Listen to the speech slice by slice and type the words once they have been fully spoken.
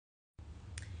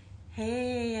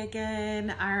Hey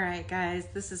again. All right, guys,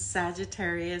 this is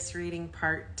Sagittarius reading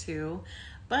part 2.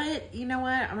 But you know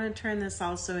what? I'm going to turn this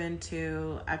also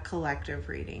into a collective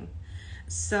reading.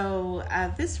 So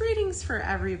this reading's for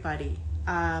everybody.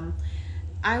 I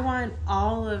want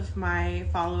all of my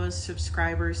followers,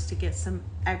 subscribers to get some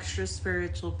extra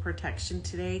spiritual protection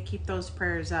today. Keep those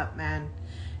prayers up, man,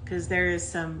 because there is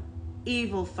some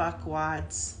evil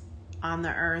fuckwads on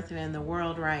the earth and in the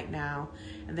world right now,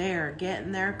 and they are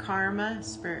getting their karma.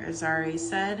 Spirit has already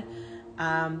said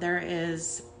there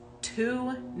is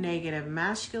 2 negative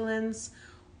masculines.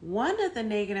 One of the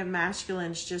negative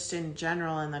masculines, just in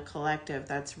general in the collective,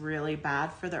 that's really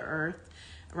bad for the earth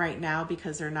right now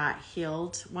because they're not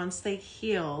healed. Once they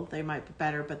heal, they might be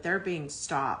better, but they're being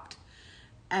stopped.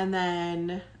 And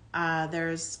then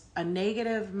there's a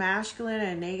negative masculine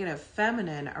and a negative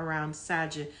feminine around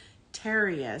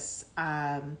Sagittarius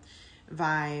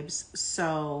vibes.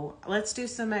 So let's do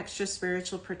some extra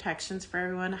spiritual protections for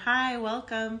everyone. Hi,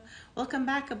 welcome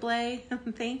back, Ablay.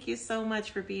 Thank you so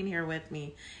much for being here with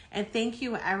me, and thank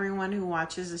you everyone who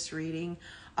watches this reading.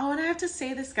 Oh, and I have to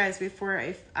say this, guys, before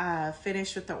I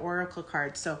finish with the oracle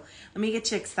cards. So let me get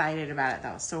you excited about it,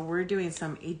 though. So we're doing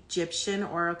some Egyptian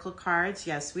oracle cards.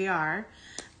 Yes, we are.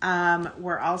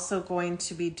 We're also going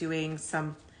to be doing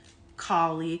some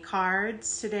Kali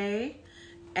cards today.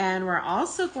 And we're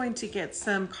also going to get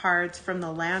some cards from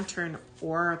the Lantern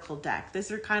Oracle deck.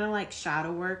 These are kind of like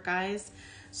shadow work, guys.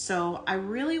 So I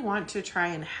really want to try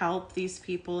and help these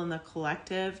people in the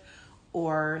collective,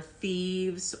 or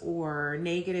thieves, or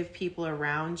negative people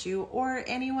around you, or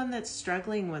anyone that's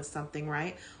struggling with something,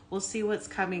 right? We'll see what's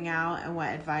coming out and what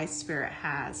advice Spirit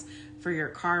has for your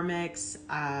karmics,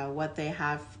 what they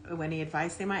have, any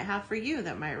advice they might have for you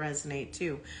that might resonate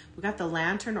too. We got the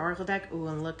Lantern Oracle deck. Ooh,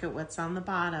 and look at what's on the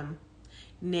bottom.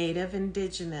 Native,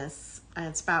 Indigenous.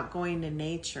 It's about going to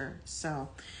nature. So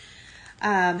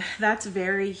that's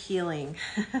very healing.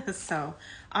 So,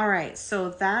 all right. So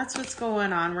that's what's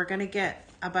going on. We're going to get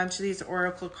a bunch of these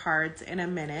oracle cards in a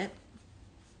minute.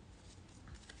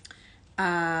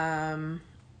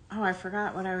 Oh, I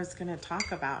forgot what I was going to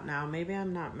talk about now. Maybe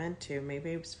I'm not meant to.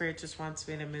 Maybe Spirit just wants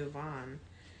me to move on.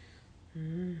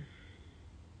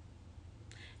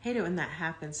 Hate it when that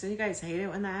happens. So you guys hate it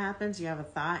when that happens? You have a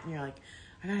thought and you're like,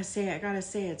 I gotta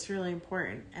say it. It's really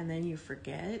important. And then you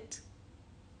forget.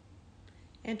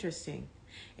 Interesting.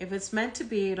 If it's meant to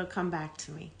be, it'll come back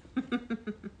to me.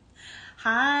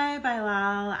 Hi,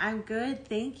 Bailal. I'm good.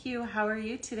 Thank you. How are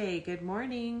you today? Good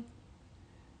morning.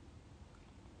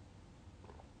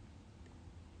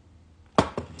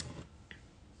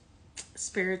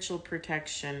 Spiritual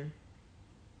protection.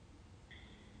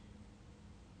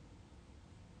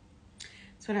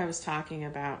 That's what I was talking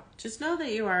about. Just know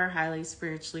that you are highly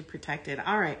spiritually protected.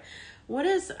 All right. What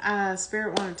does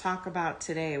Spirit want to talk about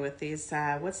today with these?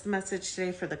 What's the message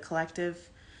today for the collective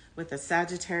with the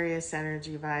Sagittarius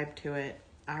energy vibe to it?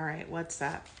 All right. What's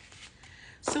up?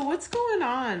 So what's going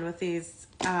on with these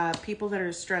people that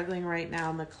are struggling right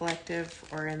now in the collective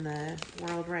or in the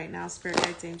world right now? Spirit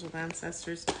guides, angels,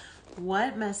 ancestors.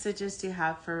 What messages do you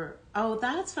have for... Oh,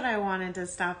 that's what I wanted to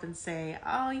stop and say.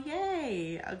 Oh,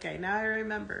 yay. Okay, now I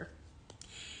remember.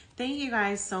 Thank you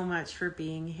guys so much for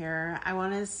being here. I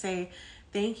want to say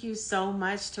thank you so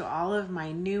much to all of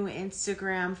my new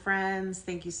Instagram friends.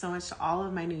 Thank you so much to all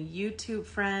of my new YouTube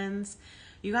friends.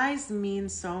 You guys mean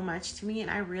so much to me,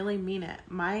 and I really mean it.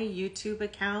 My YouTube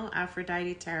account,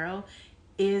 Aphrodite Tarot,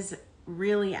 is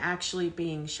really actually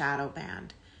being shadow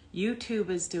banned. YouTube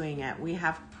is doing it. We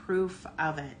have proof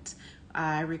of it.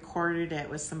 I recorded it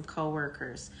with some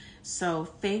coworkers. So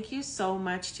thank you so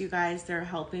much to you guys. They're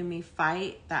helping me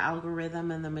fight the algorithm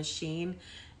and the machine.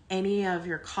 Any of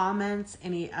your comments,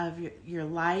 any of your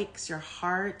likes, your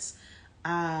hearts,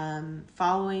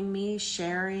 following me,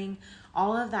 sharing,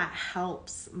 all of that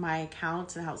helps my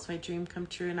account. It helps my dream come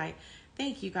true. And I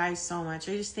thank you guys so much.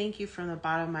 I just thank you from the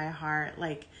bottom of my heart.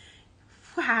 Like,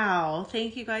 wow,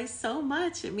 thank you guys so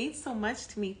much. It means so much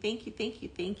to me. Thank you.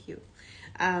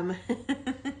 And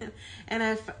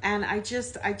I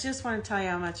just want to tell you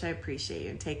how much I appreciate you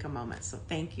and take a moment. So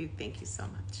thank you so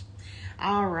much.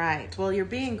 All right. Well, you're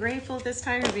being grateful this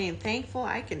time. You're being thankful.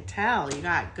 I can tell you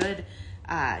got good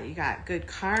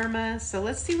karma. So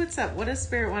let's see what's up. What does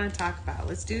Spirit want to talk about?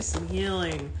 Let's do some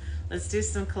healing. Let's do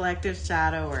some collective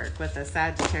shadow work with a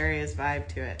Sagittarius vibe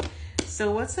to it.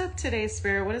 So what's up today,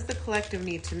 Spirit? What does the collective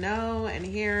need to know and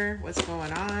hear? What's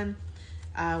going on?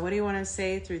 What do you want to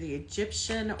say through the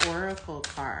Egyptian oracle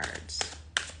cards?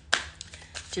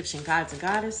 Egyptian gods and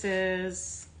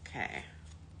goddesses. Okay.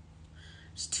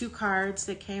 There's 2 cards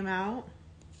that came out.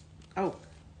 Oh,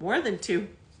 more than 2.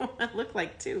 It looked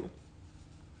like 2.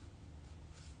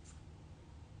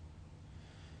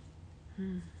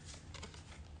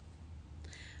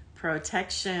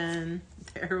 Protection.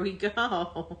 There we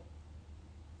go.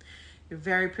 You're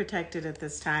very protected at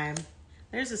this time.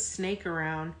 There's a snake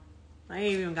around. I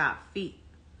ain't even got feet.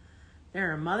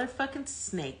 They're a motherfucking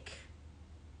snake.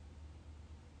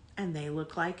 And they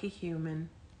look like a human.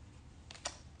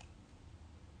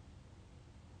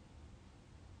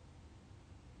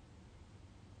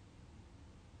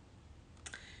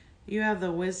 You have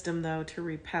the wisdom, though, to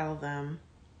repel them.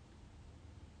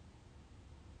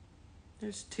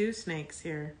 There's 2 snakes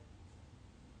here.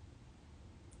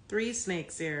 3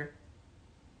 snakes here.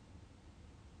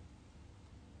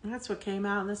 That's what came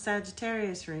out in the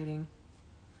Sagittarius reading.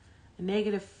 A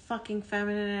negative fucking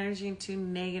feminine energy and 2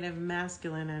 negative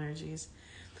masculine energies.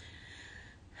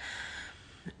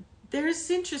 There's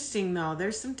interesting, though.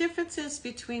 There's some differences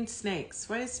between snakes.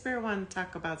 Why does Spirit want to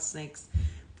talk about snakes?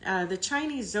 The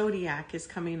Chinese Zodiac is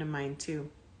coming to mind, too.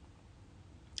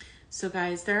 So,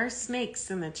 guys, there are snakes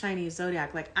in the Chinese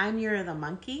Zodiac. Like, I'm Year of the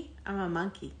Monkey. I'm a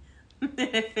monkey.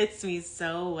 It fits me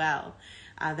so well.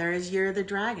 There is Year of the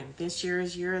Dragon. This year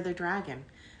is Year of the Dragon.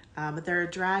 But there are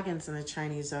dragons in the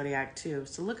Chinese Zodiac, too.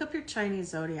 So look up your Chinese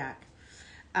Zodiac.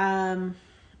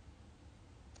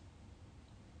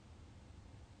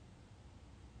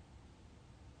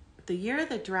 The Year of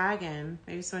the Dragon,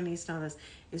 maybe someone needs to know this,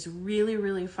 is really,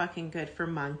 really fucking good for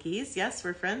monkeys. Yes,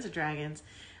 we're friends of dragons.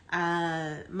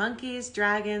 Monkeys,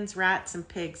 dragons, rats, and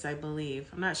pigs, I believe.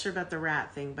 I'm not sure about the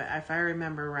rat thing, but if I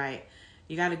remember right,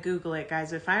 you got to Google it,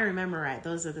 guys. If I remember right,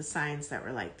 those are the signs that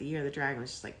were like the Year of the Dragon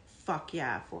was just like, fuck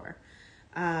yeah for.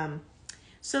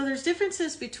 So there's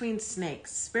differences between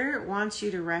snakes. Spirit wants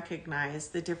you to recognize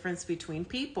the difference between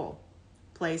people,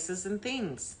 places, and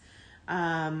things.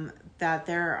 That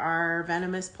there are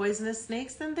venomous, poisonous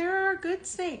snakes, then there are good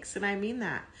snakes, and I mean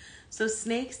that. So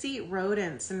snakes eat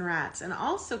rodents and rats. And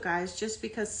also, guys, just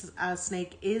because a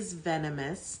snake is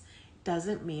venomous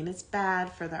doesn't mean it's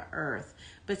bad for the earth.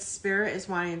 But Spirit is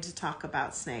wanting to talk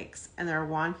about snakes, and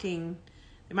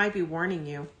they might be warning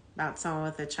you about someone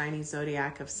with a Chinese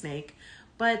Zodiac of snake,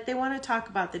 but they want to talk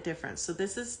about the difference. So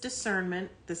this is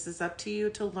discernment. This is up to you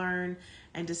to learn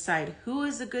and decide who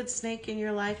is a good snake in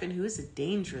your life and who is a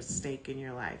dangerous snake in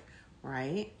your life,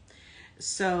 right?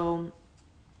 So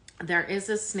there is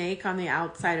a snake on the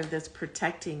outside of this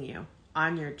protecting you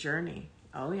on your journey.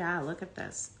 Oh yeah, look at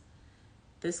this.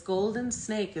 This golden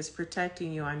snake is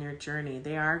protecting you on your journey.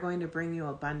 They are going to bring you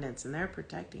abundance, and they're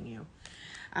protecting you.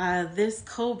 This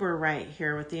cobra right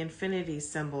here with the infinity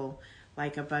symbol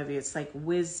like above you, it's like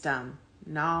wisdom,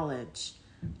 knowledge.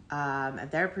 And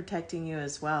they're protecting you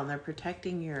as well. And they're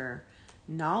protecting your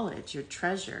knowledge, your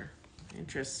treasure.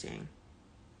 Interesting.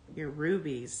 Your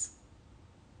rubies.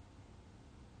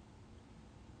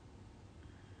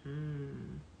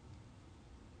 And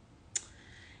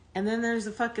then there's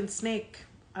a fucking snake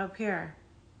up here.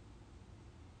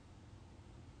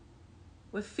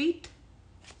 With feet.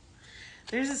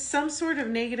 There's some sort of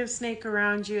negative snake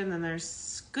around you, and then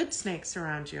there's good snakes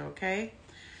around you, okay?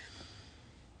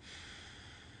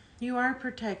 You are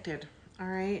protected, all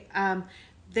right?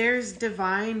 There's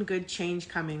divine good change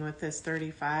coming with this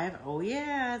 35. Oh,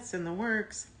 yeah, it's in the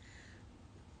works.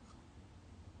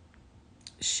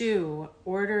 Shoe,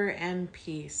 order and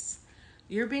peace.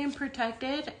 You're being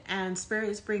protected, and Spirit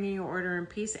is bringing you order and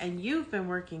peace, and you've been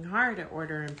working hard at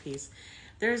order and peace.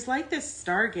 There's like this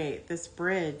Stargate, this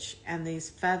bridge, and these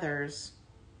feathers.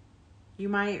 You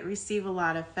might receive a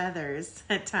lot of feathers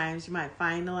at times. You might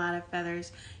find a lot of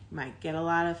feathers. You might get a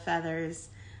lot of feathers.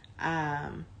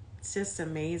 It's just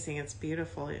amazing. It's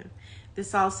beautiful.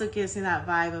 This also gives me that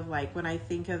vibe of like when I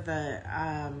think of the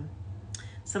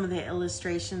some of the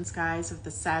illustrations, guys, of the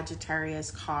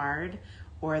Sagittarius card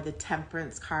or the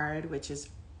Temperance card, which is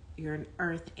you're an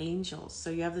earth angel. So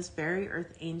you have this very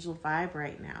earth angel vibe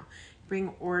right now.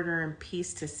 Bring order and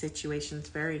peace to situations,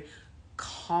 very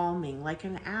calming, like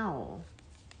an owl,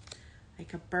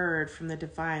 like a bird from the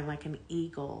divine, like an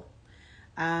eagle.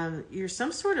 You're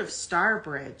some sort of star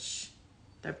bridge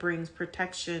that brings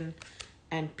protection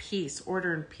and peace,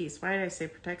 order and peace. Why did I say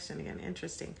protection again?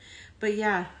 Interesting. But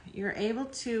yeah, you're able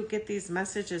to get these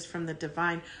messages from the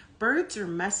divine. Birds are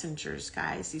messengers,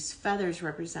 guys. These feathers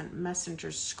represent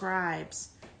messengers, scribes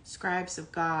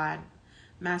of God,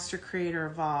 master creator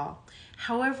of all.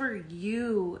 However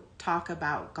you talk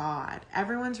about God,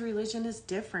 everyone's religion is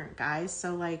different, guys.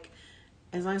 So like,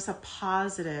 as long as it's a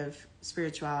positive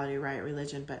spirituality, right,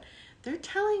 religion, but they're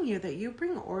telling you that you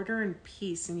bring order and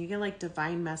peace, and you get like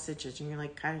divine messages, and you're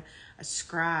like kind of a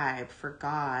scribe for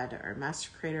God or master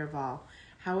creator of all.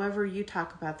 However you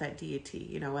talk about that deity,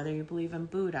 you know, whether you believe in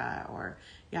Buddha or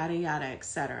yada yada,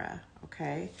 etc.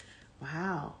 Okay,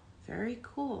 wow. Very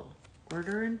cool.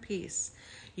 Order and peace.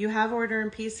 You have order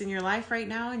and peace in your life right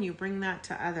now, and you bring that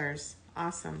to others.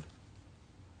 Awesome.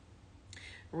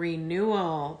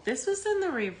 Renewal. This was in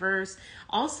the reverse.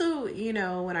 Also, you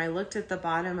know, when I looked at the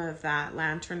bottom of that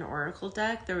Lantern Oracle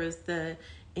deck, there was the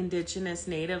indigenous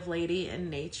native lady in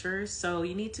nature. So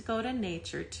you need to go to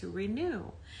nature to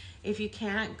renew. If you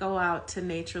can't go out to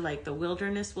nature, like the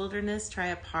wilderness, try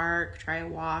a park, try a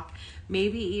walk,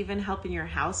 maybe even helping your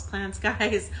houseplants,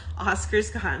 guys. Oscar's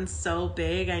gotten so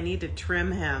big, I need to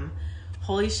trim him.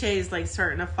 Holy shay's like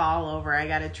starting to fall over. I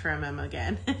gotta trim him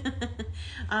again.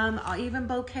 Even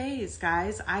bouquets,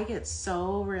 guys. I get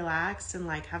so relaxed and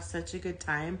like have such a good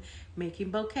time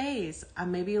making bouquets.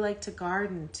 Maybe you like to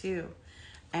garden too.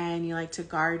 And you like to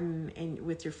garden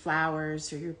with your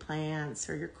flowers or your plants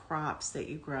or your crops that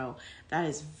you grow. That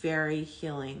is very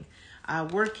healing.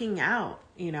 Working out,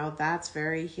 you know, that's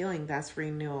very healing. That's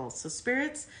renewal. So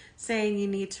Spirit's saying you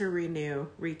need to renew,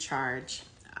 recharge.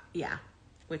 Yeah,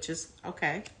 which is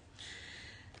okay.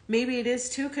 Maybe it is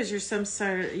too, because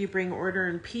you bring order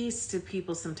and peace to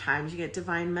people sometimes. You get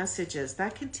divine messages.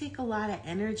 That can take a lot of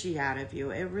energy out of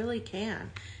you. It really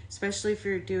can. Especially if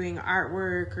you're doing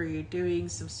artwork or you're doing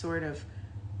some sort of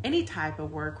any type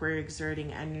of work where you're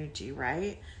exerting energy,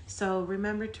 right? So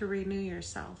remember to renew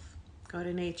yourself. Go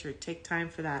to nature. Take time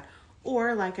for that.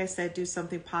 Or, like I said, do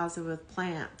something positive with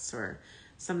plants or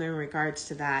something in regards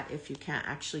to that if you can't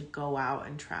actually go out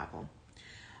and travel.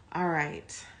 All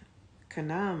right.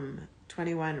 Kanam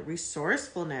 21,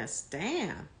 resourcefulness.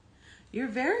 Damn. You're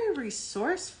very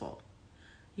resourceful.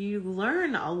 You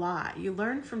learn a lot. You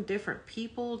learn from different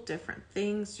people, different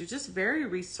things. You're just very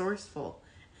resourceful.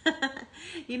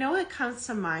 You know what comes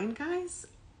to mind, guys?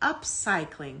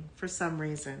 Upcycling for some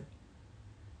reason.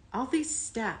 All these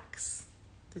stacks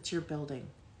that you're building.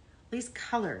 These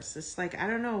colors. It's like, I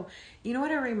don't know. You know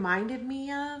what it reminded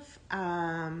me of?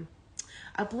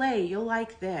 Ablay, you'll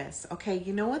like this. Okay,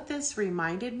 you know what this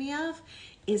reminded me of?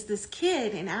 Is this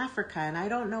kid in Africa, and I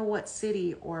don't know what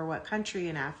city or what country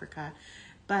in Africa,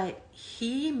 but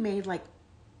he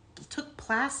took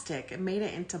plastic and made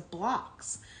it into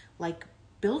blocks, like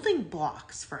building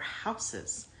blocks for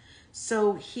houses.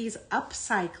 So he's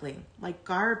upcycling like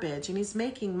garbage and he's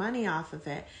making money off of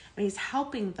it and he's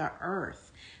helping the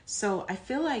earth. So I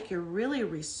feel like you're really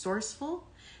resourceful.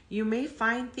 You may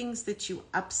find things that you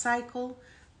upcycle.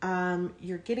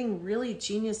 You're getting really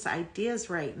genius ideas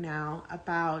right now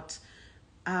about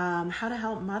how to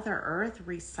help Mother Earth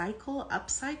recycle,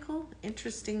 upcycle.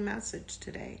 Interesting message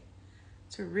today.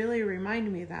 To really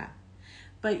remind me of that.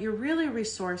 But you're really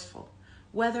resourceful.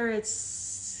 Whether it's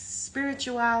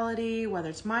spirituality, whether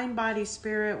it's mind, body,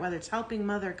 spirit, whether it's helping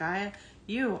Mother Gaia,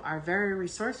 you are very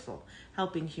resourceful.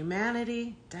 Helping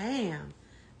humanity, damn.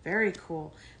 Very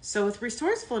cool. So with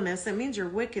resourcefulness, that means you're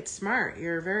wicked smart.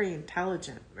 You're very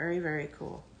intelligent. Very, very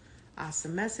cool.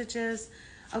 Awesome messages.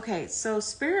 Okay, so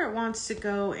Spirit wants to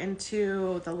go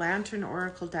into the Lantern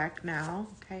Oracle deck now.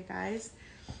 Okay, guys.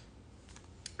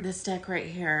 This deck right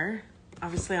here,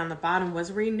 obviously on the bottom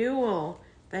was Renewal.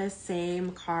 The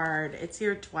same card. It's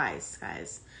here twice,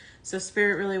 guys. So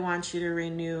Spirit really wants you to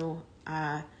renew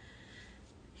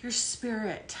your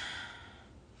spirit.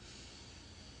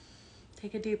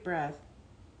 Take a deep breath.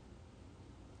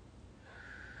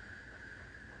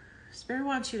 Spirit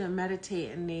wants you to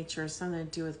meditate in nature, something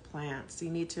to do with plants. You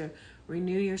need to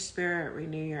renew your spirit,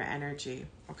 renew your energy,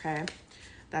 okay?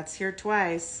 That's here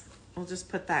twice. We'll just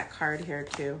put that card here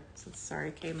too, since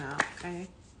sorry came out, okay?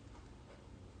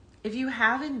 If you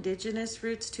have indigenous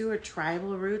roots too, or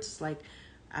tribal roots, like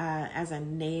as a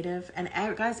native, and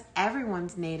guys,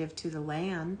 everyone's native to the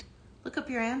land. Look up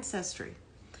your ancestry.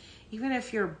 Even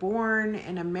if you're born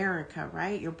in America,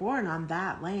 right? You're born on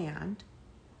that land,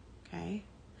 okay?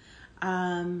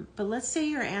 But let's say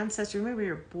your ancestry, maybe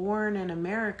you're born in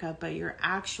America, but your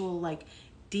actual like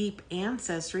deep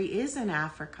ancestry is in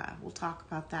Africa. We'll talk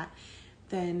about that.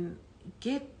 Then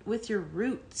get with your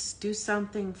roots. Do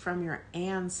something from your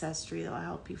ancestry that will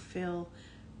help you feel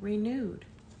renewed.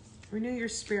 Renew your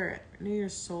spirit, renew your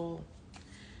soul.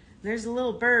 There's a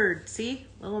little bird, see?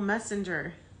 Little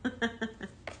messenger.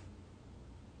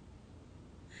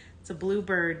 It's a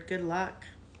bluebird. Good luck.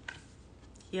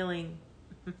 Healing.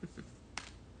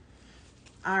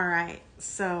 All right.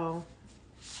 So,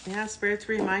 yeah, Spirit's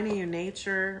reminding you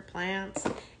nature, plants,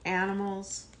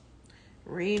 animals,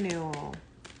 renewal.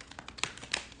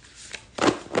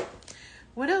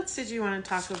 What else did you want to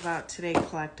talk about today,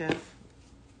 Collective?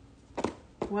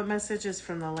 What messages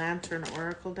from the Lantern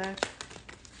Oracle deck?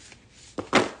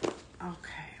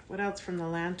 Okay. What else from the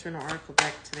Lantern Oracle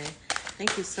deck today?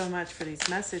 Thank you so much for these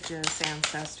messages,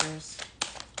 ancestors.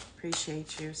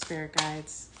 Appreciate you, spirit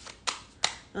guides.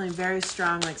 Feeling very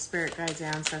strong like spirit guides,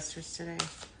 ancestors today.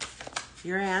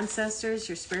 Your ancestors,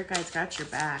 your spirit guides got your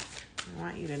back. I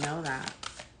want you to know that.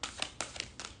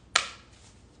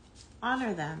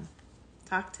 Honor them.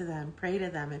 Talk to them. Pray to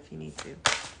them if you need to.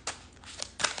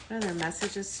 What are their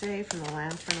messages today from the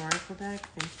Lantern Oracle deck?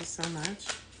 Thank you so much.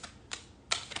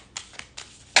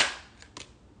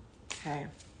 Okay.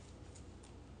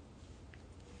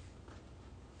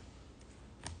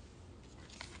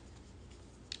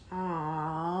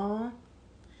 Aww.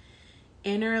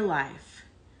 Inner life.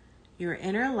 Your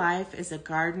inner life is a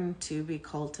garden to be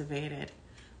cultivated.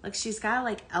 Look, she's got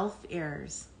like elf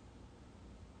ears.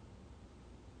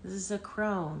 This is a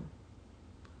crone.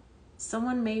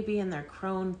 Someone may be in their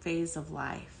crone phase of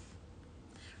life.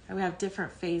 Or we have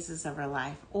different phases of our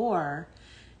life. Or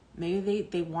maybe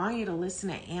they want you to listen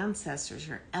to ancestors,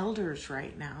 your elders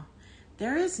right now.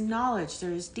 There is knowledge.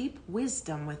 There is deep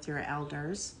wisdom with your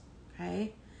elders.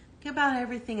 Okay? Think about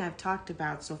everything I've talked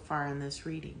about so far in this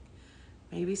reading.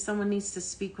 Maybe someone needs to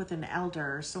speak with an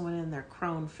elder or someone in their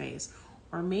crone phase.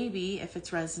 Or maybe, if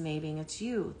it's resonating, it's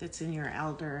you that's in your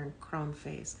elder and crone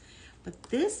phase. But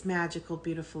this magical,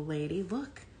 beautiful lady,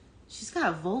 look, she's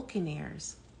got Vulcan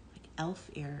ears, like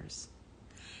elf ears.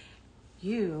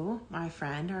 You, my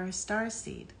friend, are a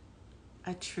starseed,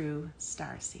 a true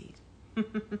starseed.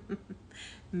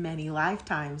 Many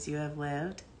lifetimes you have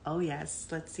lived. Oh yes,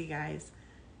 let's see, guys.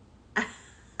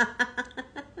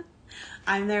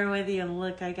 I'm there with you, and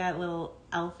look, I got little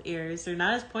elf ears. They're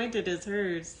not as pointed as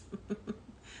hers,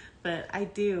 but I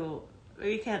do.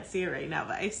 You can't see it right now,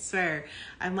 but I swear,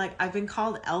 I've been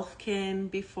called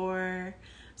Elfkin before.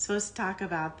 I'm supposed to talk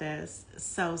about this.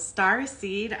 So,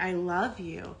 Starseed, I love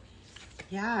you.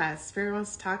 Yeah, Spirit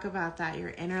wants to talk about that, your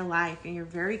inner life, and you're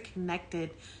very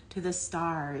connected to the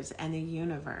stars and the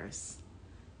universe.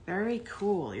 Very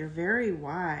cool. You're very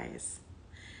wise.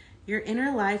 Your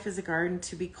inner life is a garden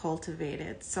to be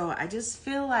cultivated. So I just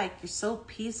feel like you're so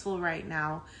peaceful right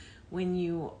now when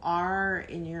you are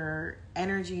in your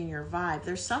energy and your vibe.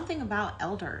 There's something about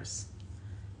elders.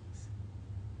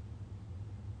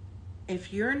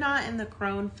 If you're not in the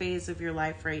crone phase of your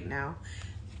life right now,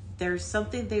 there's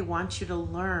something they want you to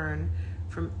learn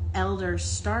from elder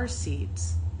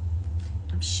starseeds.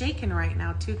 I'm shaking right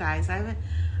now too, guys.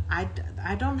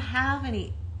 I don't have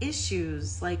any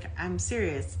issues. Like, I'm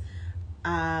serious.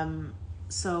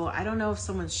 So I don't know if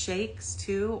someone shakes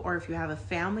too, or if you have a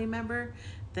family member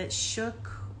that shook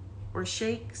or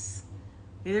shakes.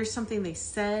 Maybe there's something they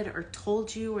said or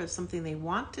told you, or something they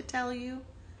want to tell you.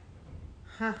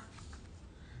 Huh.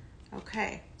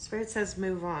 Okay. Spirit says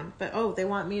move on. But, oh, they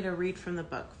want me to read from the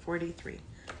book, 43.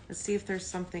 Let's see if there's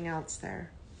something else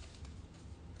there.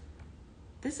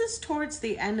 This is towards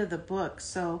the end of the book,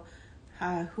 so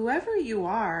whoever you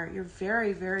are, you're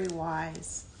very, very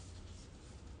wise.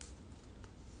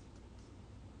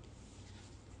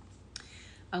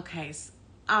 Okay.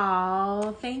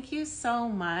 Oh, thank you so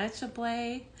much,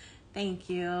 Ablay. Thank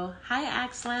you. Hi,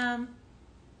 Axlam.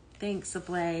 Thanks,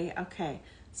 Ablay. Okay,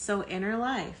 so inner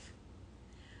life.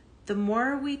 The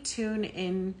more we tune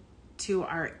in to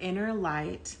our inner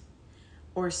light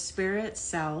or spirit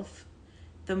self,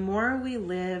 the more we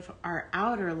live our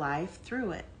outer life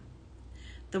through it.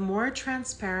 The more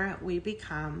transparent we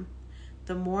become,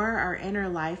 the more our inner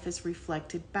life is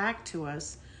reflected back to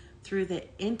us through the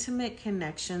intimate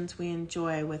connections we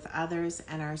enjoy with others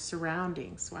and our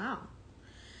surroundings. Wow.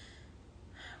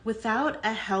 Without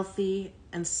a healthy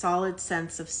and solid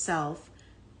sense of self,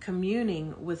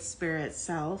 communing with spirit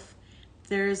self,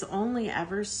 there is only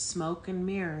ever smoke and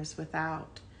mirrors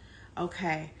without.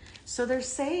 Okay, so they're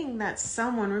saying that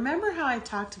someone, remember how I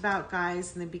talked about,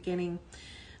 guys, in the beginning,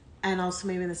 and also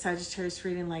maybe in the Sagittarius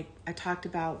reading, like I talked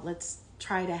about, let's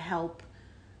try to help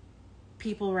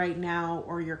people right now,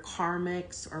 or your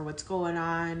karmics, or what's going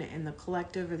on in the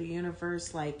collective or the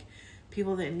universe, like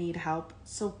people that need help.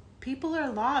 So people are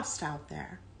lost out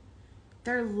there.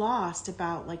 They're lost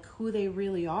about like who they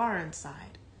really are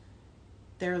inside.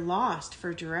 They're lost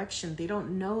for direction. They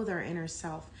don't know their inner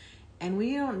self. And when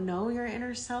you don't know your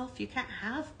inner self, you can't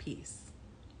have peace.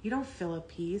 You don't feel a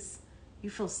peace.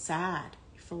 You feel sad.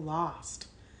 You feel lost.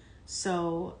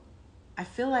 So I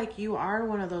feel like you are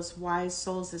one of those wise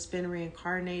souls that's been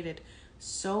reincarnated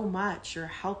so much. You're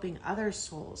helping other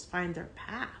souls find their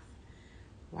path.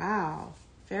 Wow.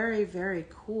 Very, very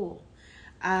cool.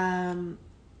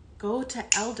 Go to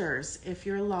elders if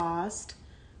you're lost,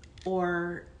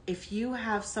 or if you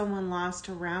have someone lost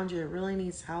around you that really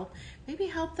needs help, maybe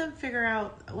help them figure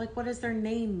out, like, what does their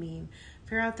name mean?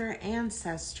 Figure out their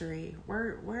ancestry.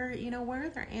 Where are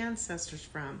their ancestors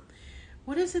from?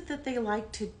 What is it that they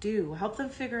like to do? Help them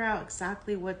figure out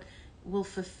exactly what will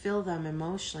fulfill them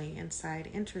emotionally inside.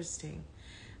 Interesting.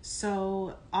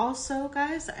 So also,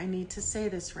 guys, I need to say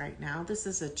this right now. This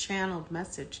is a channeled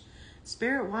message.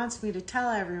 Spirit wants me to tell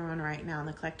everyone right now in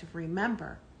the collective,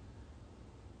 remember,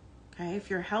 okay, if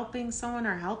you're helping someone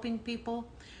or helping people,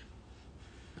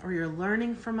 or you're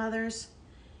learning from others,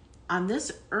 on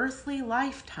this earthly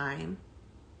lifetime,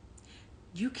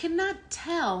 you cannot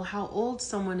tell how old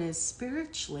someone is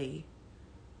spiritually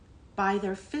by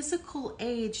their physical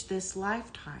age this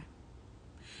lifetime.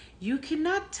 You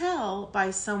cannot tell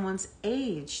by someone's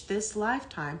age this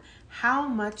lifetime how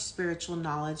much spiritual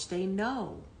knowledge they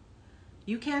know.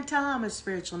 You can't tell how much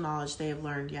spiritual knowledge they have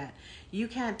learned yet. You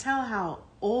can't tell how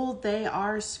old they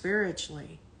are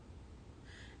spiritually.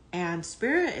 And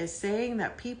Spirit is saying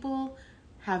that people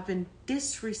have been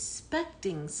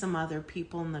disrespecting some other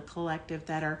people in the collective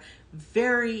that are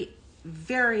very,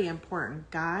 very important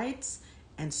guides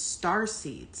and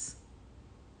starseeds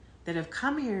that have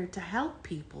come here to help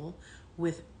people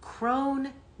with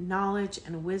crone knowledge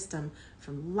and wisdom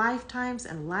from lifetimes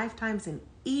and lifetimes and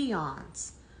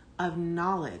eons of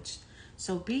knowledge.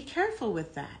 So be careful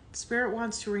with that. Spirit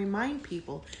wants to remind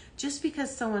people, just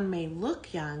because someone may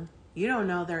look young, you don't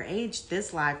know their age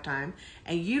this lifetime,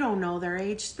 and you don't know their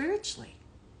age spiritually.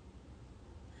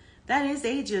 That is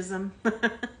ageism.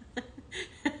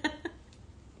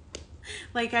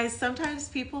 Like, guys, sometimes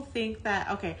people think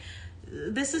that, okay,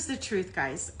 this is the truth,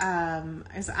 guys.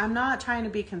 I'm not trying to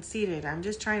be conceited. I'm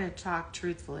just trying to talk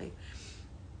truthfully.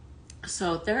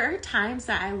 So there are times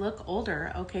that I look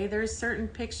older, okay? There's certain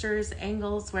pictures,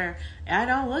 angles where I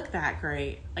don't look that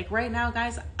great. Like right now,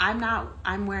 guys,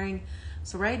 I'm wearing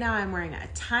a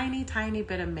tiny, tiny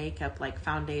bit of makeup, like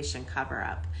foundation cover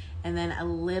up, and then a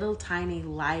little tiny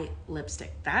light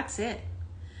lipstick. That's it.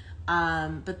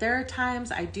 But there are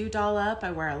times I do doll up.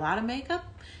 I wear a lot of makeup.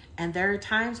 And there are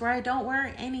times where I don't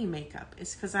wear any makeup.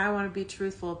 It's because I want to be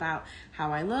truthful about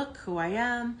how I look, who I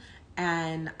am,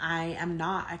 and I am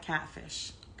not a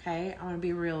catfish, okay? I want to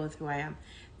be real with who I am.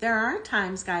 There are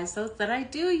times, guys, though, that I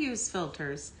do use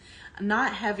filters.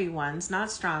 Not heavy ones,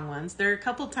 not strong ones. There are a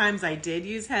couple times I did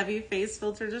use heavy face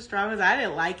filters or strong ones. I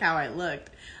didn't like how I looked.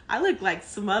 I looked like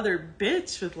some other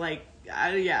bitch with like,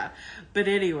 yeah. But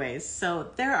anyways,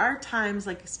 so there are times,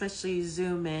 like especially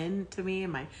zoom in to me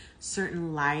and my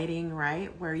certain lighting,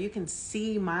 right, where you can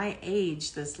see my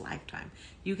age this lifetime.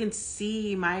 You can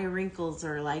see my wrinkles,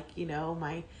 or like, you know,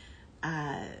 my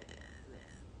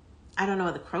I don't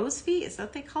know, the crow's feet, is that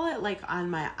what they call it? Like on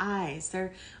my eyes.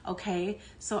 They're okay.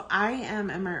 So I am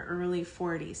in my early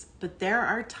 40s, but there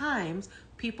are times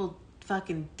people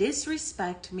fucking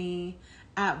disrespect me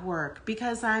at work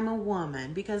because I'm a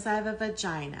woman, because I have a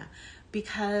vagina,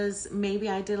 because maybe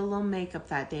I did a little makeup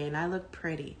that day and I look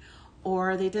pretty,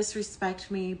 or they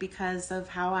disrespect me because of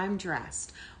how I'm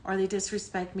dressed, or they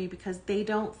disrespect me because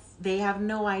they have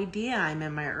no idea I'm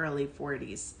in my early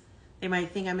 40s. They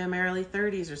might think I'm in my early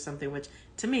 30s or something, which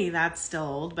to me, that's still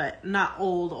old, but not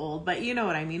old, but you know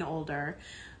what I mean, older.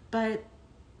 But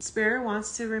Spirit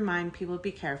wants to remind people to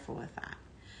be careful with that,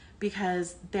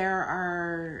 because there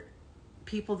are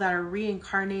people that are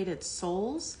reincarnated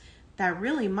souls that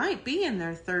really might be in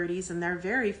their 30s and they're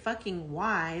very fucking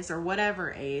wise or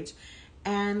whatever age.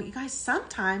 And you guys,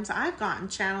 sometimes I've gotten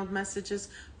channeled messages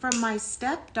from my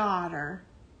stepdaughter.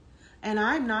 And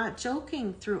I'm not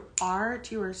joking, through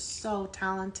art. You are so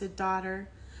talented, daughter.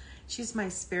 She's my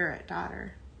spirit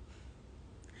daughter.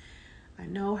 I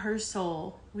know her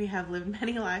soul. We have lived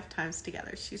many lifetimes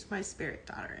together. She's my spirit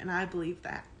daughter, and I believe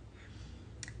that.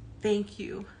 Thank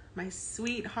you, my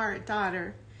sweetheart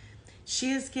daughter.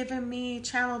 She has given me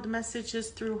channeled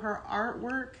messages through her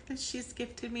artwork that she's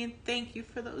gifted me, and thank you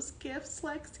for those gifts,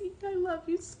 Lexi. I love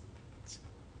you so much.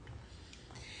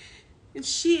 And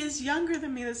she is younger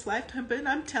than me this lifetime, but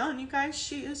I'm telling you guys,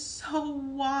 she is so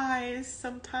wise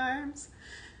sometimes.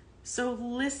 So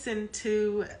listen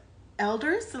to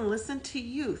elders and listen to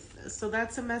youth. So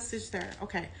that's a message there.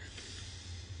 Okay.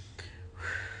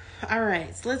 All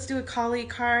right, so let's do a colleague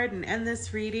card and end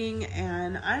this reading.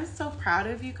 And I'm so proud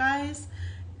of you guys.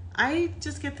 I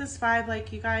just get this vibe,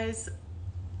 like, you guys,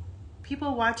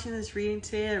 people watching this reading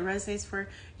today, it resonates for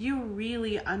you.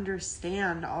 Really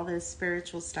understand all this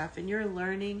spiritual stuff, and you're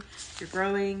learning, you're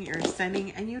growing, you're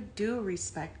ascending, and you do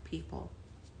respect people.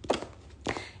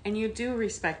 And you do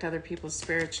respect other people's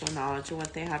spiritual knowledge and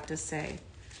what they have to say.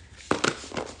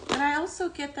 And I also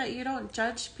get that you don't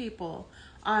judge people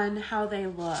on how they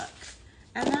look.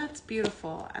 And that's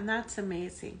beautiful, and that's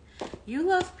amazing. You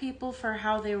love people for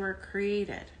how they were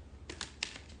created.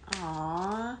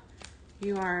 Aww.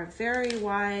 You are a very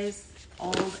wise,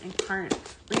 old,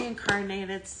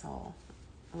 reincarnated soul.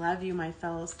 I love you, my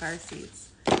fellow starseeds.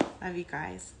 Love you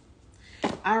guys.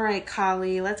 All right,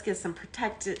 Kali, let's get some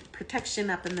protection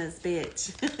up in this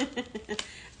bitch.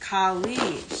 Kali,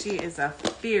 she is a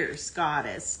fierce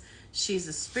goddess. She's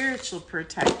a spiritual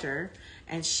protector,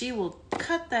 and she will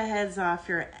cut the heads off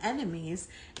your enemies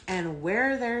and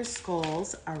wear their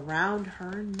skulls around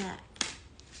her neck.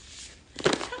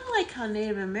 Kind of like how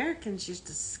Native Americans used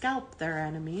to scalp their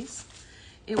enemies.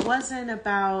 It wasn't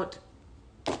about,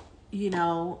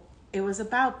 it was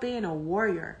about being a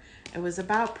warrior. It was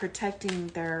about protecting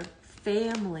their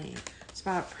family. It's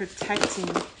about protecting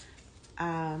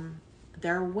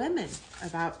their women,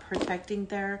 about protecting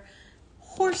their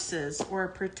horses, or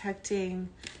protecting,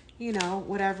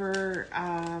 whatever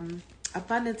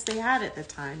abundance they had at the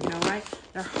time, right?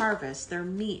 Their harvest, their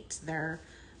meat, their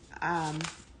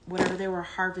whatever they were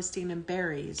harvesting in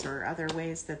berries or other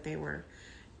ways that they were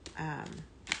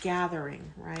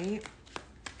gathering, right?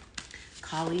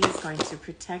 Kali is going to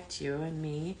protect you and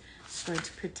me. She's going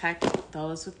to protect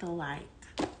those with the light.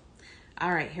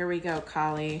 All right, here we go,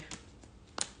 Kali.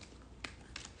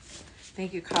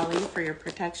 Thank you, Kali, for your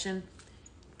protection.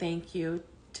 Thank you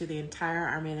to the entire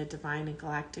army of divine and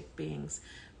galactic beings.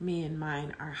 Me and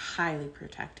mine are highly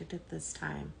protected at this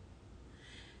time.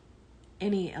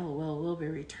 Any ill will be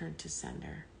returned to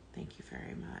sender. Thank you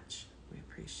very much. We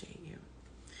appreciate you.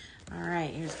 All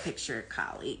right, here's a picture of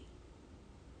Kali.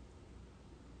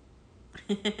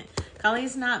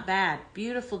 Kali's not bad.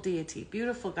 Beautiful deity,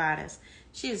 beautiful goddess.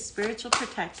 She is spiritual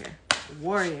protector,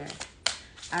 warrior.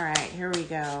 All right, here we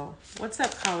go. What's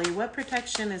up, Kali? What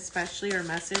protection, especially, or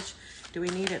message do we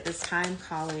need at this time,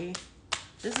 Kali?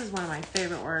 This is one of my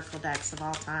favorite oracle decks of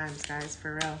all times, guys,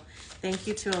 for real. Thank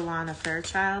you to Alana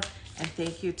Fairchild, and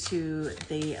thank you to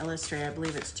the illustrator. I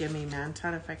believe it's Jimmy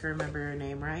Manton, if I can remember your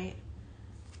name right.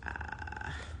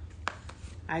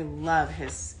 I love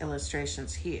his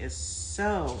illustrations. He is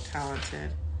so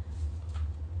talented.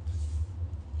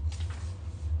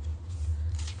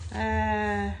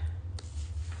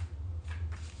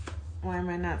 Why am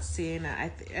I not seeing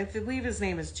it? I believe his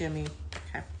name is Jimmy.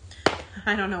 Okay.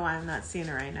 I don't know why I'm not seeing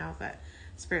it right now, but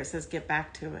Spirit says get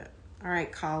back to it. All right,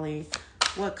 Kali.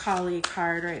 What Kali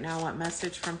card right now? What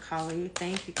message from Kali?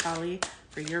 Thank you, Kali,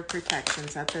 for your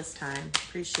protections at this time.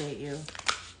 Appreciate you.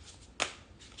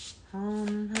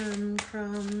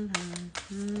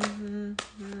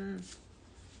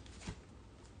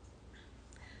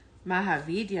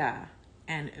 Mahavidya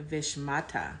and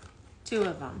Vishmata. Two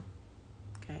of them.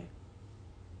 Okay.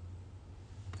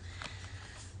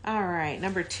 All right.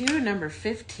 Number 2, number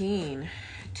 15.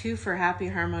 2 for happy,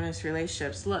 harmonious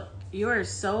relationships. Look, you are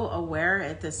so aware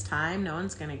at this time, no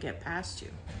one's going to get past you.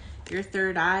 Your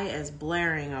third eye is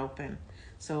blaring open.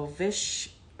 So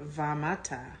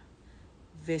Vishvamata,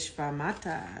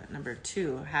 number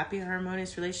 2. Happy,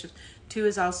 harmonious relationships. 2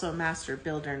 is also a master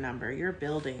builder number. You're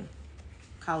building.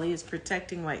 Kali is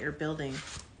protecting what you're building.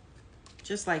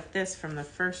 Just like this from the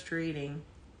first reading.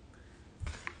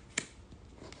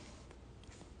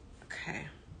 Okay.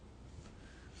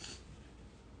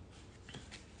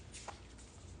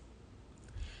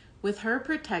 With her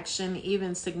protection,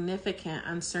 even significant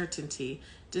uncertainty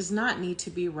does not need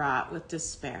to be wrought with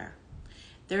despair.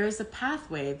 There is a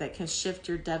pathway that can shift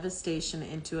your devastation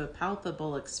into a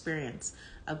palpable experience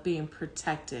of being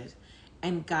protected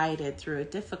and guided through a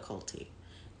difficulty.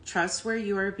 Trust where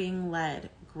you are being led.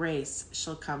 Grace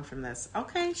shall come from this.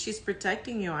 Okay, she's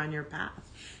protecting you on your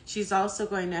path. She's also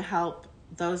going to help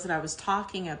those that I was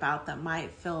talking about that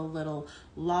might feel a little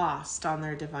lost on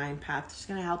their divine path. She's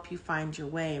going to help you find your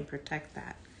way and protect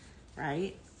that,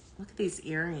 right? Look at these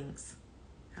earrings.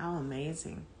 How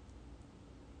amazing.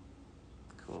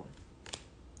 Cool.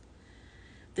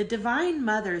 The Divine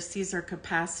Mother sees our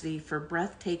capacity for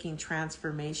breathtaking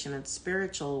transformation and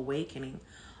spiritual awakening,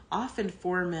 often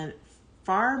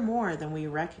far more than we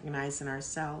recognize in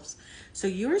ourselves. So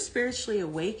you're spiritually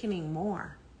awakening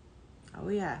more. Oh,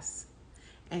 yes.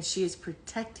 And she is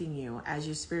protecting you as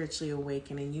you spiritually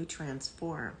awaken and you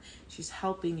transform. She's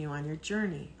helping you on your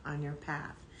journey, on your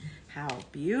path. How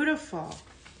beautiful.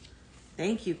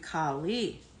 Thank you,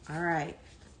 Kali. All right.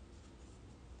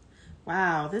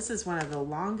 Wow, this is one of the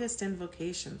longest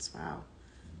invocations. Wow.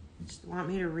 Just want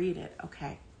me to read it?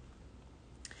 Okay.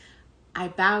 I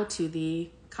bow to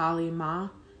thee, Kali Ma,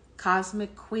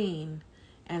 cosmic queen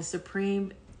and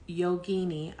supreme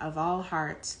yogini of all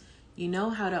hearts. You know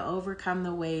how to overcome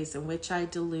the ways in which I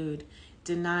delude,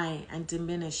 deny, and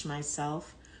diminish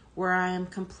myself, where I am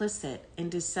complicit in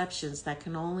deceptions that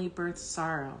can only birth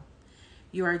sorrow.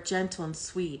 You are gentle and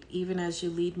sweet, even as you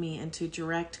lead me into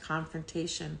direct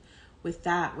confrontation with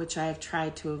that which I have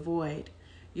tried to avoid.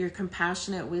 Your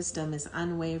compassionate wisdom is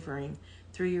unwavering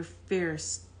through your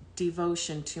fierce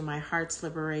devotion to my heart's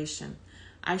liberation.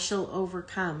 I shall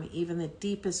overcome even the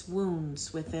deepest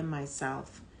wounds within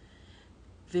myself.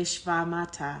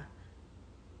 Vishvamata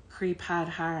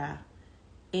Kripadhara.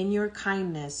 In your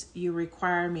kindness, you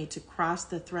require me to cross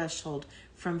the threshold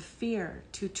from fear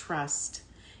to trust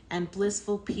and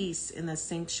blissful peace in the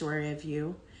sanctuary of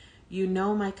you. You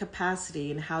know my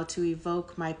capacity and how to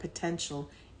evoke my potential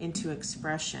into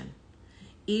expression,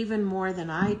 even more than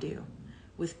I do.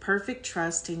 With perfect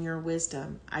trust in your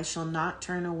wisdom, I shall not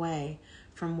turn away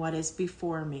from what is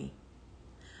before me.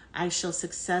 I shall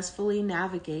successfully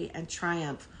navigate and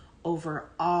triumph over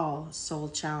all soul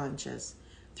challenges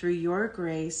through your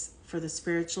grace for the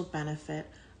spiritual benefit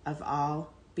of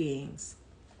all beings.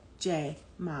 Jai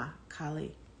Ma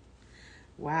Kali.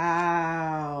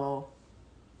 Wow.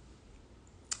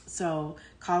 So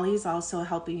Kali is also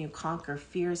helping you conquer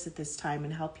fears at this time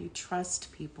and help you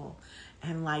trust people.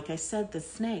 And like I said, the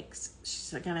snakes,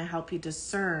 she's going to help you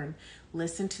discern.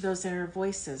 Listen to those inner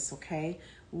voices, okay?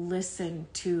 Listen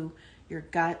to your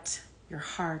gut, your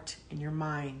heart, and your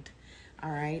mind.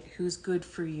 All right? Who's good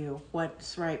for you?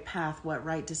 What's the right path? What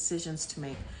right decisions to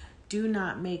make? Do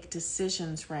not make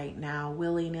decisions right now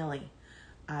willy-nilly.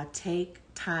 Take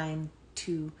time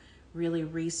to really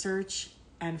research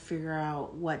and figure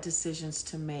out what decisions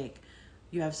to make.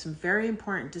 You have some very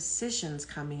important decisions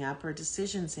coming up or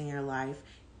decisions in your life.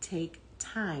 Take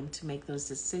time to make those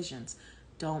decisions.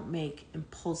 Don't make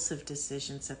impulsive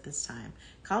decisions at this time.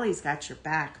 Kali's got your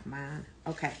back, man.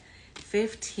 Okay.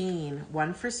 15.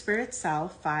 1 for spirit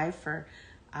self. 5 for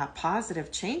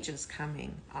positive changes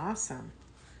coming. Awesome.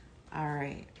 All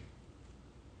right.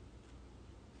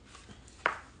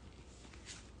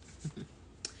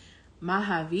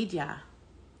 Mahavidya.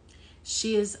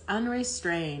 She is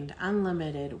unrestrained,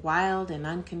 unlimited, wild, and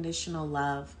unconditional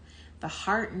love. The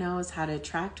heart knows how to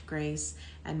attract grace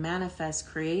and manifest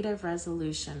creative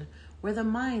resolution where the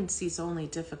mind sees only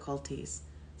difficulties.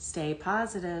 Stay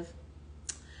positive.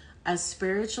 A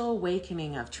spiritual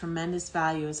awakening of tremendous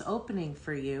value is opening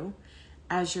for you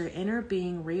as your inner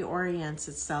being reorients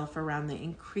itself around the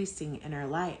increasing inner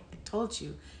light. I told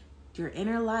you, your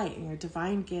inner light and your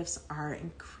divine gifts are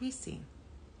increasing.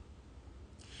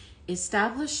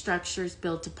 Established structures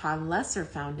built upon lesser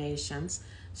foundations,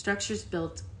 structures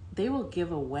built, they will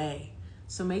give away.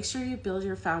 So make sure you build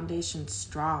your foundation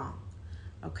strong,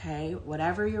 okay?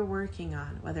 Whatever you're working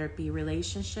on, whether it be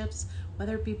relationships,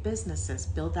 whether it be businesses,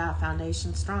 build that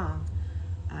foundation strong.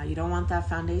 You don't want that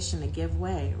foundation to give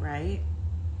way, right?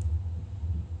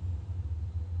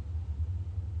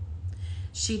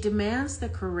 She demands the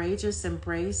courageous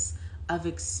embrace of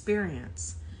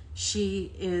experience.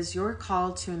 She is your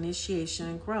call to initiation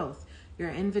and growth, your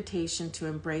invitation to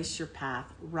embrace your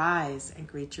path, rise and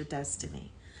greet your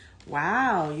destiny.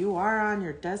 Wow, you are on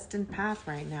your destined path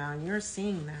right now, and you're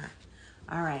seeing that.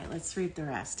 All right, let's read the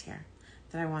rest here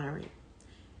that I want to read.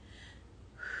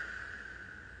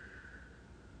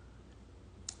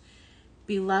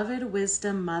 Beloved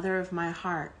wisdom, mother of my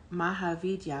heart,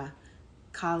 Mahavidya,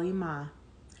 Kali Ma.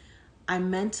 I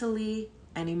mentally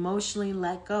and emotionally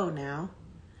let go now,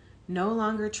 no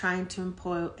longer trying to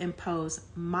impose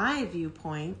my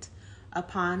viewpoint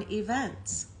upon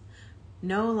events,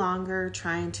 no longer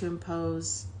trying to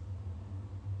impose,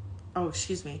 no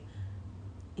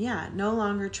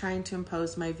longer trying to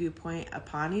impose my viewpoint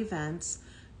upon events,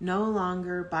 no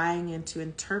longer buying into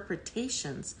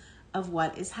interpretations of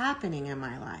what is happening in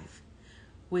my life,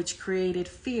 which created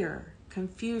fear,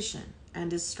 confusion, and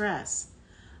distress.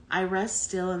 I rest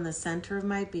still in the center of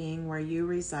my being where you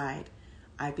reside.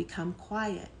 I become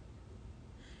quiet,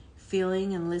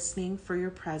 feeling and listening for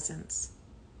your presence.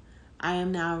 I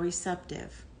am now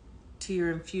receptive to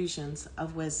your infusions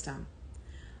of wisdom.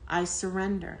 I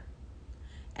surrender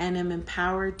and am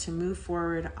empowered to move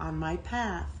forward on my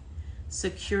path,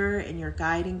 secure in your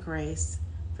guiding grace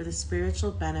for the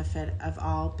spiritual benefit of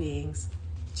all beings.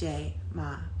 Jai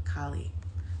Ma Kali.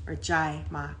 Or Jai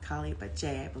Ma Kali, but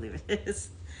Jai, I believe it is.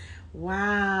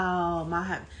 Wow.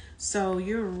 So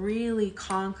you're really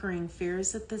conquering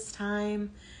fears at this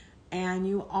time. And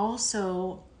you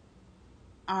also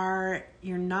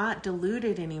you're not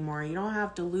deluded anymore. You don't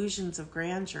have delusions of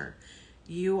grandeur.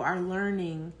 You are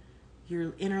learning.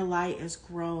 Your inner light is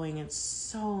growing. It's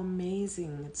so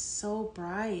amazing. It's so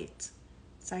bright.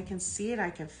 So I can see it.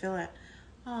 I can feel it.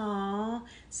 Oh,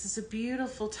 this is a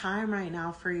beautiful time right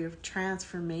now for your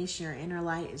transformation. Your inner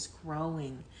light is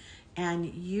growing. And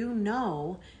you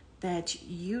know that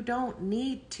you don't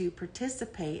need to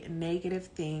participate in negative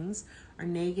things or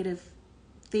negative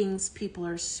things people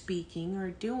are speaking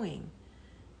or doing.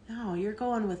 No, you're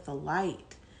going with the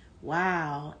light.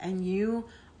 Wow. And you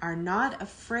are not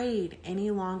afraid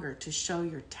any longer to show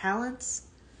your talents.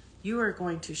 You are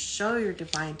going to show your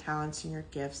divine talents and your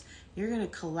gifts. You're going to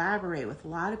collaborate with a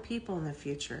lot of people in the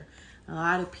future. A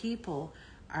lot of people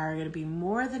are going to be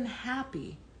more than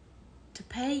happy to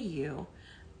pay you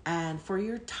and for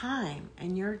your time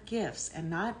and your gifts,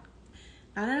 and not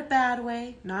in a bad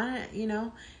way,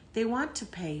 they want to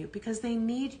pay you because they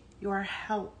need your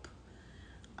help.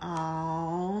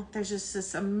 Oh, there's just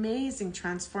this amazing,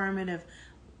 transformative,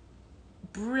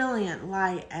 brilliant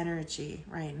light energy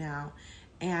right now.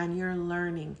 And you're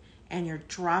learning and you're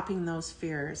dropping those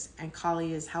fears. And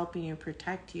Kali is helping you,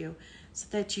 protect you so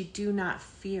that you do not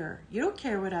fear. You don't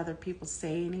care what other people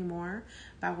say anymore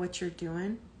about what you're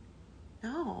doing.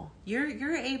 No,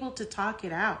 you're able to talk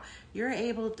it out. You're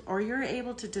able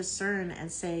to discern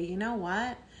and say, you know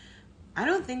what? I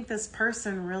don't think this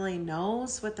person really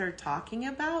knows what they're talking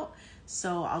about,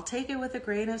 so I'll take it with a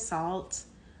grain of salt.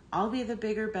 I'll be the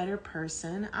bigger, better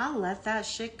person. I'll let that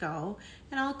shit go,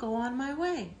 and I'll go on my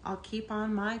way. I'll keep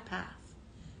on my path,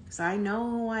 because I know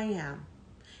who I am,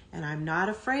 and I'm not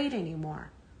afraid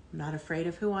anymore. I'm not afraid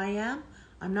of who I am.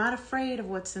 I'm not afraid of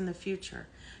what's in the future.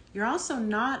 You're also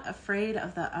not afraid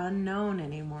of the unknown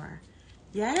anymore.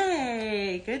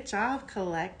 Yay! Good job,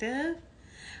 collective.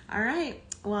 All right.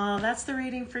 Well, that's the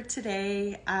reading for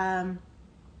today. Guys,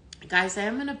 I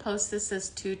am going to post this as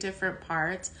 2 different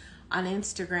parts on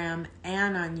Instagram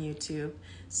and on YouTube.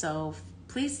 So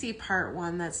please see part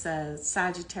 1 that says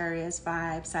Sagittarius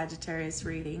vibe, Sagittarius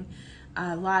reading.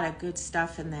 A lot of good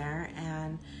stuff in there.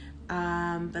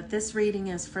 But this reading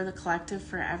is for the collective,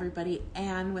 for everybody,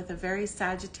 and with a very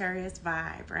Sagittarius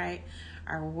vibe, right?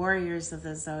 Our warriors of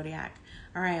the Zodiac.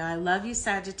 All right, I love you,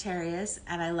 Sagittarius,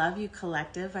 and I love you,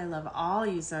 collective. I love all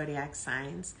you Zodiac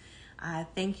signs.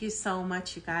 Thank you so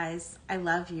much, you guys. I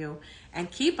love you. And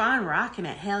keep on rocking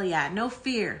it. Hell yeah. No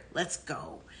fear. Let's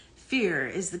go. Fear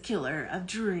is the killer of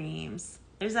dreams.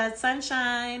 There's that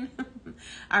sunshine.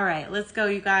 All right, let's go,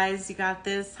 you guys. You got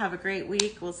this. Have a great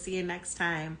week. We'll see you next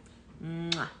time.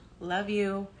 Mwah. Love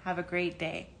you. Have a great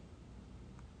day.